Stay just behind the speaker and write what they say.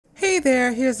Hey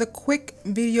there, here's a quick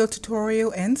video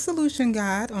tutorial and solution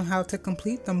guide on how to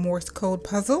complete the Morse code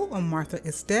puzzle on Martha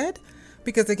is Dead,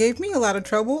 because it gave me a lot of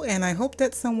trouble and I hope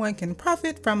that someone can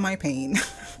profit from my pain.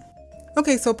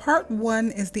 Okay, so part 1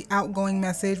 is the outgoing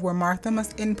message where Martha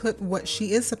must input what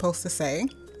she is supposed to say.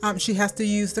 She has to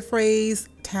use the phrase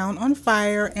town on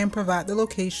fire and provide the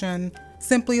location.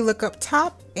 Simply look up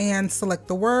top and select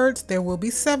the words. There will be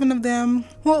 7 of them.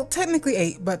 Well, technically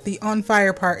 8, but the on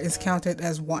fire part is counted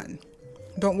as 1.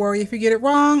 Don't worry if you get it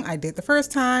wrong. I did the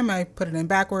first time. I put it in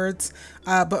backwards,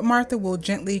 but Martha will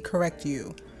gently correct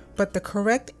you. But the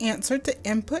correct answer to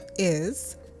input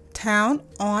is town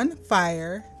on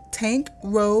fire, tank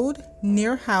road,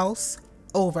 near house,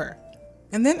 over.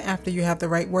 And then after you have the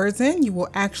right words in, you will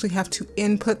actually have to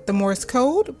input the Morse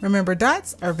code. Remember,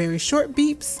 dots are very short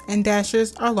beeps and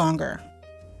dashes are longer.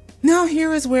 Now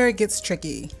here is where it gets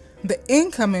tricky. The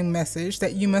incoming message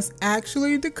that you must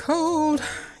actually decode.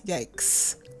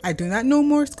 Yikes. I do not know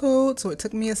Morse code, so it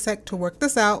took me a sec to work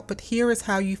this out, but here is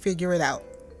how you figure it out.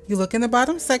 You look in the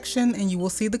bottom section and you will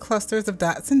see the clusters of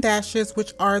dots and dashes,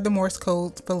 which are the Morse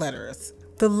codes for letters.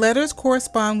 The letters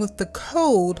correspond with the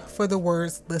code for the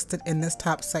words listed in this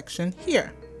top section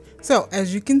here. So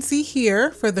as you can see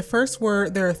here, for the first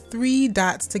word, there are 3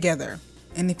 dots together.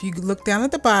 And if you look down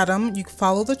at the bottom, you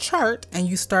follow the chart and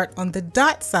you start on the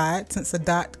dot side since the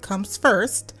dot comes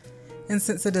first. And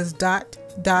since it is dot,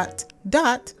 dot,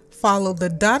 dot, follow the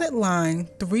dotted line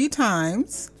 3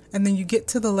 times and then you get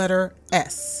to the letter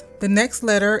S. The next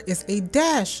letter is a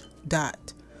dash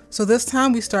dot. So this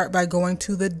time we start by going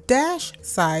to the dash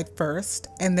side first,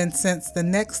 and then since the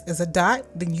next is a dot,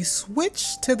 then you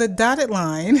switch to the dotted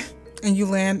line and you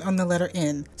land on the letter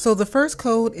N. So the first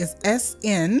code is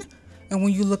SN, and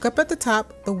when you look up at the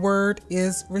top, the word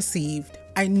is received.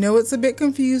 I know it's a bit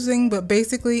confusing, but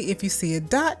basically if you see a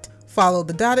dot, follow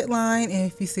the dotted line, and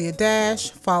if you see a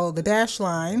dash, follow the dash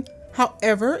line.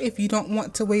 However, if you don't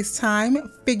want to waste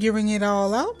time figuring it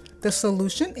all out, the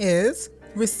solution is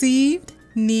received,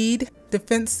 need,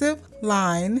 defensive,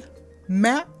 line,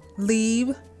 map,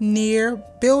 leave, near,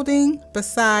 building,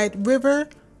 beside, river,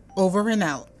 over and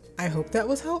out. I hope that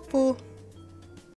was helpful.